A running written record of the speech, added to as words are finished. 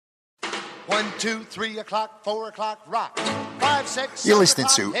1, 2, 3 o'clock, 4 o'clock, rock. 5, 6, You're listening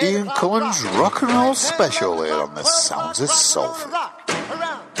to Ian Cullen's Rock and Roll Special here on the Sounds of Salford. Rock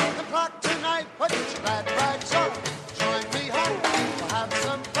around the clock tonight, put your glad rags on. Join me home, we'll have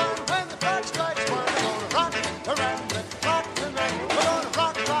some fun. When the clock strikes 1, we're gonna rock around the clock tonight. We're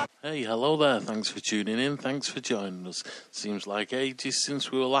gonna rock. Hey, hello there. Thanks for tuning in. Thanks for joining us. Seems like ages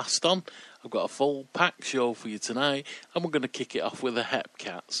since we were last on. I've got a full pack show for you tonight, and we're going to kick it off with the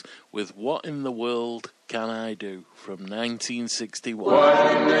Hepcats with What in the World Can I Do from 1961.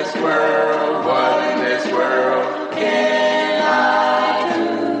 What in this world can I do?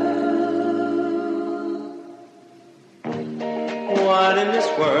 What in this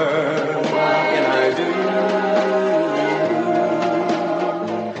world can I do?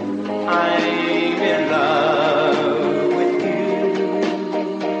 I'm in love with you.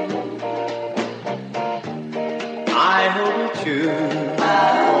 I hold you forever.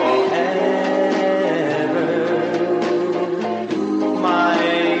 My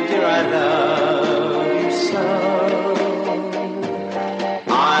dear, I love you so.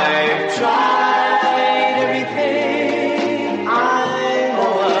 I've tried everything I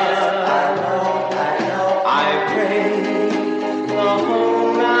know. I pray the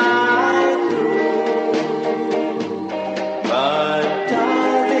whole night through. But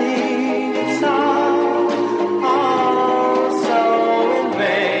darling, it's all so in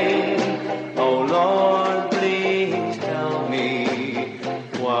vain. Oh Lord, please tell me,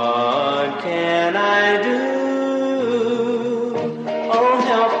 what can I do? Oh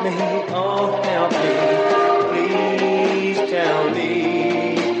help me, please tell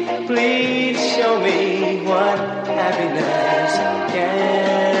me, please show me what happiness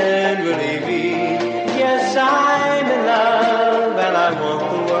can really be. Yes, I'm in love, and I want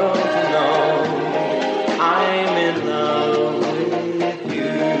the world to know I'm in love with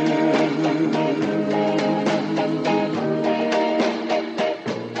you.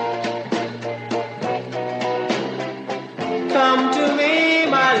 Come to me,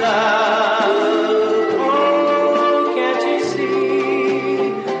 my love. Oh, can't you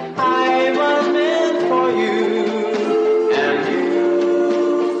see? I was meant for you, and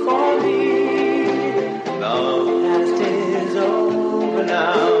you for me. The past is over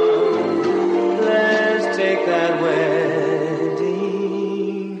now. Let's take that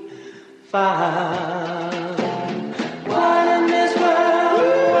wedding vow. What in this world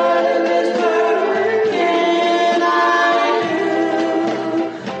can I do?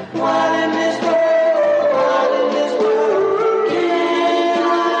 What in this world can I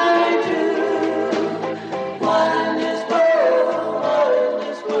do? What in this world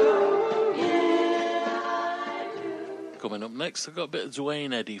can I do? Coming up next, I've got a bit of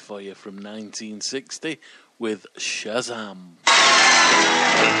Dwayne Eddy for you from 1960 with Shazam.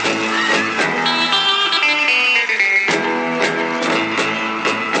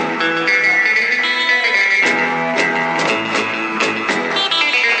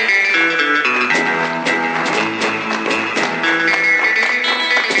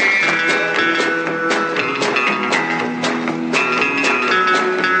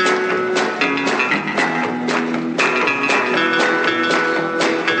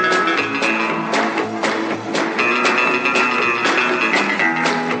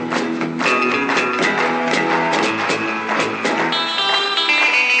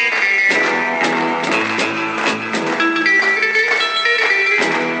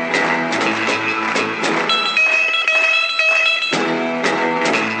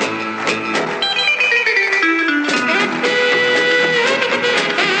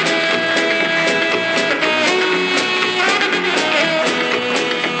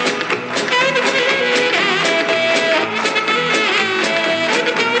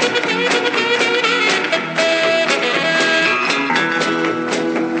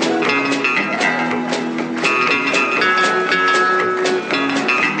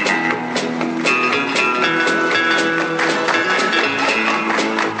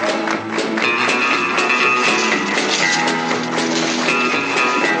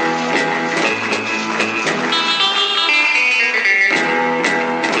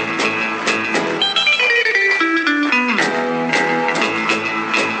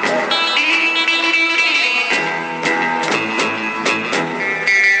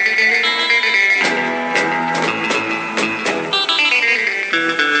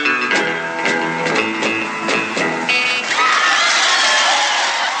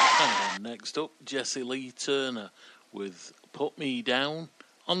 Jessie Lee Turner with Put Me Down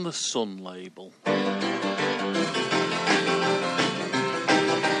on the Sun label. Well,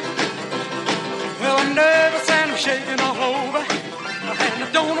 I'm nervous and I'm shaking all over. And the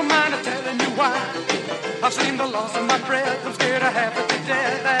don't mind telling you why. I've seen the loss of my breath, I'm scared I have to be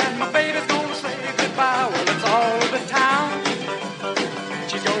dead, and my baby's gonna say goodbye. Well, it's all over town.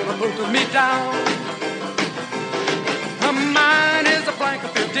 She's gonna put me down. Her mind is a blank, I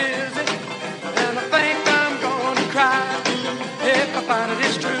feel dizzy, and I think I'm gonna cry. If I find it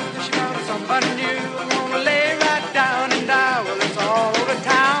is true that she found somebody new, I'm gonna lay right down and die. Well, it's all over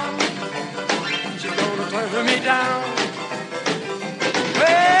town. She's gonna turn me down.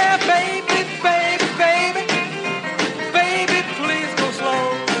 Well, baby, baby, baby, baby, please go slow.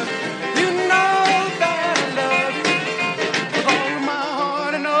 You know that I love you with all of my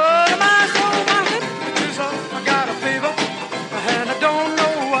heart and all of my soul. My hip is up, I got a fever, and I don't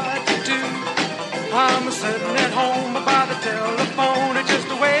know what to do. I'm sitting at home by the telephone, just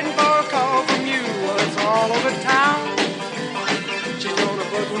waiting for a call from you. Well, it's all over town. She's gonna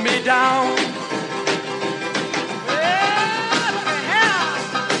put me down.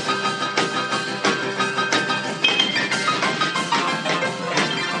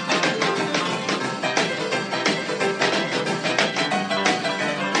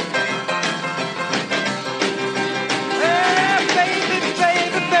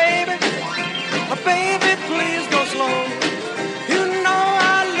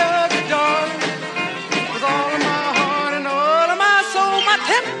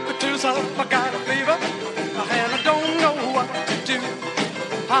 I got a fever, and I don't know what to do.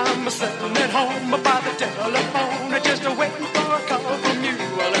 I'm sitting at home by the telephone, just waiting for a call from you.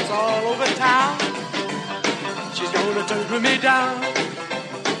 Well, it's all over town. She's gonna turn me down.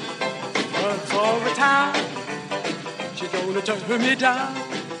 Well, it's all over town. She's gonna turn me down.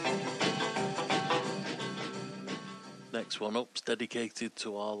 Next one up's dedicated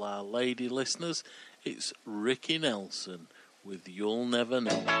to all our lady listeners. It's Ricky Nelson with You'll Never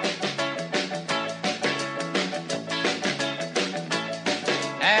Know.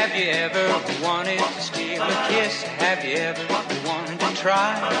 Have you ever wanted to steal a kiss? Have you ever wanted to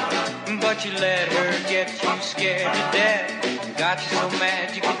try? But you let her get you scared to death, got you so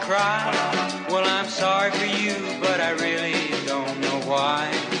mad you could cry. Well, I'm sorry for you, but I really don't know why.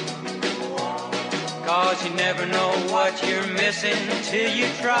 'Cause you never know what you're missing till you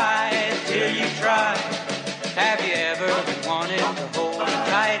try, till you try. Have you ever wanted to hold her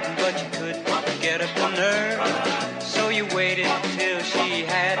tight, but you couldn't get up the nerve? So you waited till she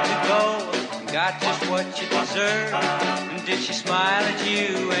had to go, got just what you deserve. And did she smile at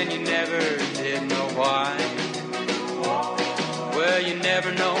you and you never did know why? Well, you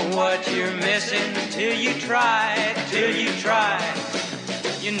never know what you're missing till you try, till you try.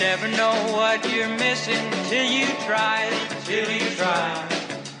 You never know what you're missing till you try, till you try.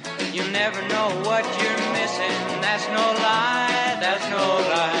 You never know what you're missing, that's no lie, that's no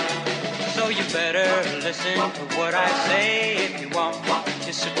lie. So you better listen to what I say. If you want to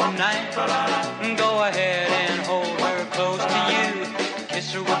kiss her tonight, go ahead and hold her close to you,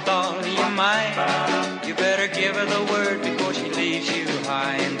 kiss her with all your might. You better give her the word before she leaves you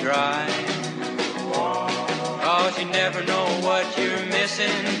high and dry. 'Cause you never know what you're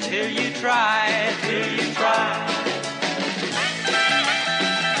missing till you try, till you try.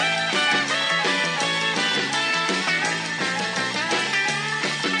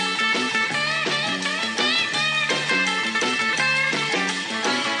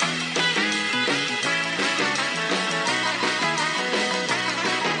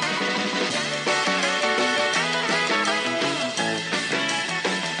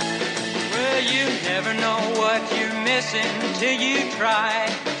 Never know what you're missing till you try,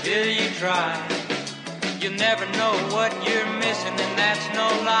 till you try. You never know what you're missing, and that's no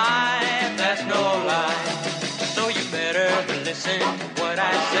lie, that's no lie. So you better listen to what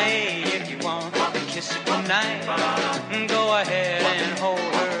I say. If you want to kiss her tonight, go ahead and hold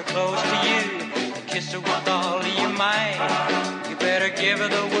her close to you, kiss her with all of your might. You better give her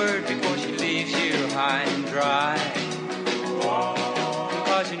the word before she leaves you high and dry.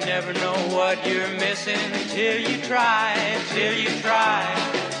 'Cause you never know what you're missing till you try, till you try.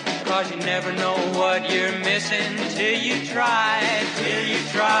 'Cause you never know what you're missing till you try, till you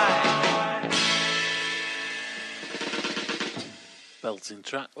try. Belting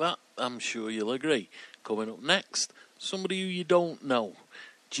track that, I'm sure you'll agree. Coming up next, somebody who you don't know,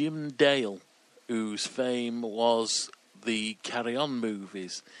 Jim Dale, whose fame was the Carry On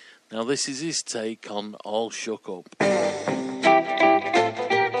movies. Now this is his take on All Shook Up.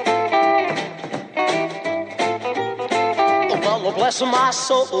 Well, bless my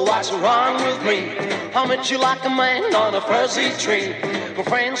soul, what's wrong with me? I met you like a man on a fuzzy tree. My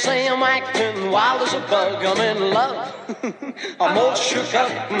friends say I'm acting wild as a bug. I'm in love. I'm all shook up.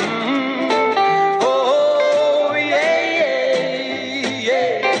 Mm-hmm. Oh, yeah, yeah, yeah.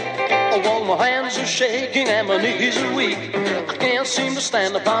 Oh, well, my hands are shaking and my knees are weak. I can't seem to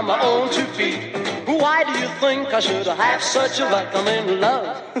stand up on my own 2 feet. Why do you think I should have such a luck? I'm in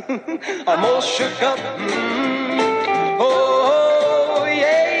love. I'm all shook up. Oh,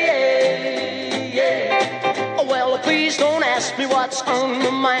 yeah, yeah. Oh, well, please don't ask me what's on my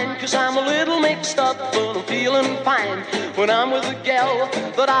mind, 'cause I'm a little mixed up, but I'm feeling fine. When I'm with a gal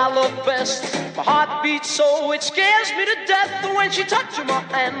that I love best, my heart beats so it scares me to death. When she touches my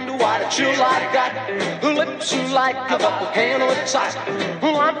hand, what a chill I got. Her lips are like a volcano top.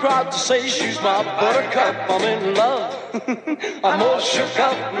 Well, I'm proud to say she's my buttercup. I'm in love. I'm all shook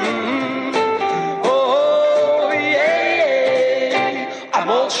up. Oh, yeah. I'm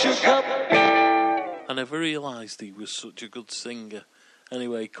all shook up. I never realised he was such a good singer.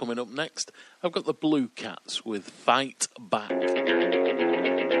 Anyway, coming up next, I've got the Blue Cats with Fight Back.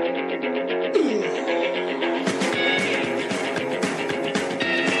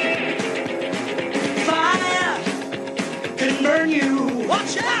 Fire can burn you.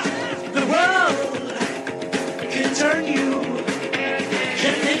 Watch out! The world can turn you.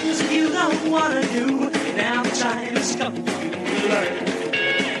 Can things that you don't want to do. Now the time has come for you to learn.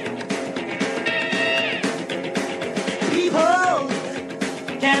 People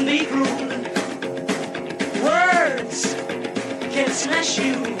can be cruel. Words can smash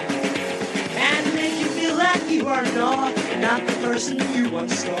you and make you feel like you are not the person you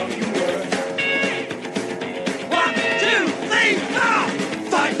once thought you were. 1, 2, 3, 4.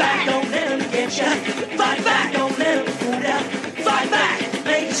 Fight back, don't let them get you. Fight back, don't let them fool you. Fight back,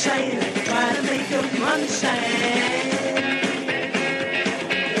 make a stand, try to make them understand.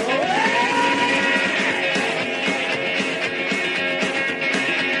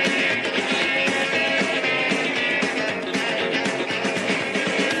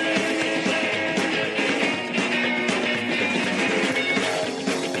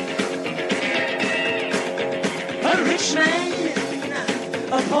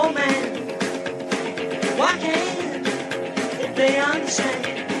 A poor man, why can't they understand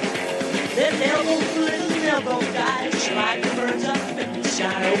that they're both little, they're both guys like the birds up in the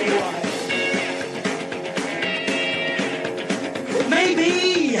sky.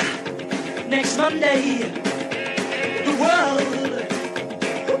 Maybe next Monday the world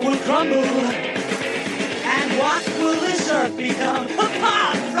will crumble, and what will this earth become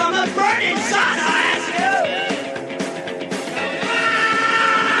apart from a burning sun? I ask you.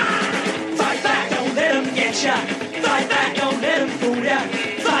 Fight back, don't let them fool ya.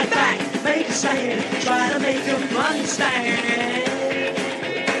 Fight back, make a stand, try to make them understand.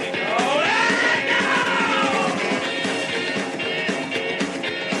 Oh, no.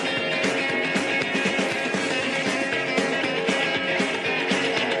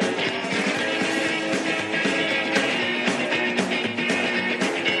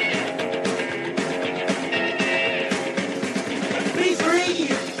 Be free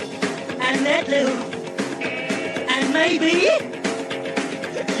and let live. Maybe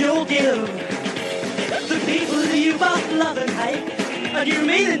you'll give the people you both love and hate a new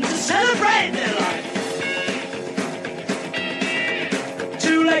meaning to celebrate their life.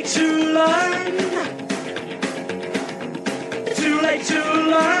 Too late to learn. Too late to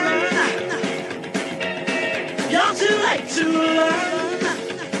learn. You're too late to learn.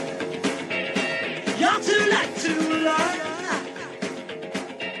 You're too late to learn.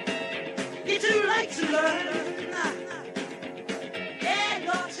 You're too late to learn.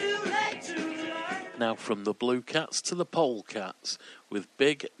 Now from the Blue Cats to the Pole Cats with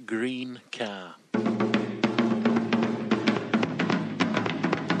Big Green Car.